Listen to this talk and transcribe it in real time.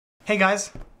Hey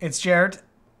guys, it's Jared.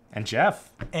 And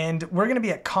Jeff. And we're going to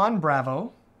be at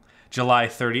ConBravo. July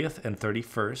 30th and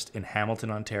 31st in Hamilton,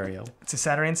 Ontario. It's a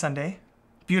Saturday and Sunday.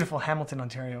 Beautiful Hamilton,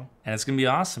 Ontario. And it's going to be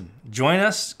awesome. Join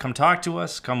us. Come talk to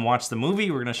us. Come watch the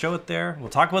movie. We're going to show it there. We'll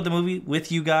talk about the movie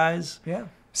with you guys. Yeah.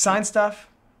 Sign stuff.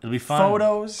 It'll be fun.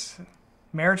 Photos.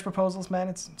 Marriage proposals, man.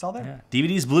 It's all there. Yeah.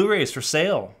 DVDs, Blu-rays for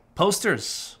sale.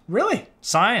 Posters. Really?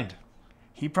 Signed.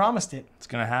 He promised it. It's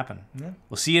going to happen. Yeah.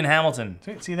 We'll see you in Hamilton.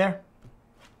 Sweet. See you there.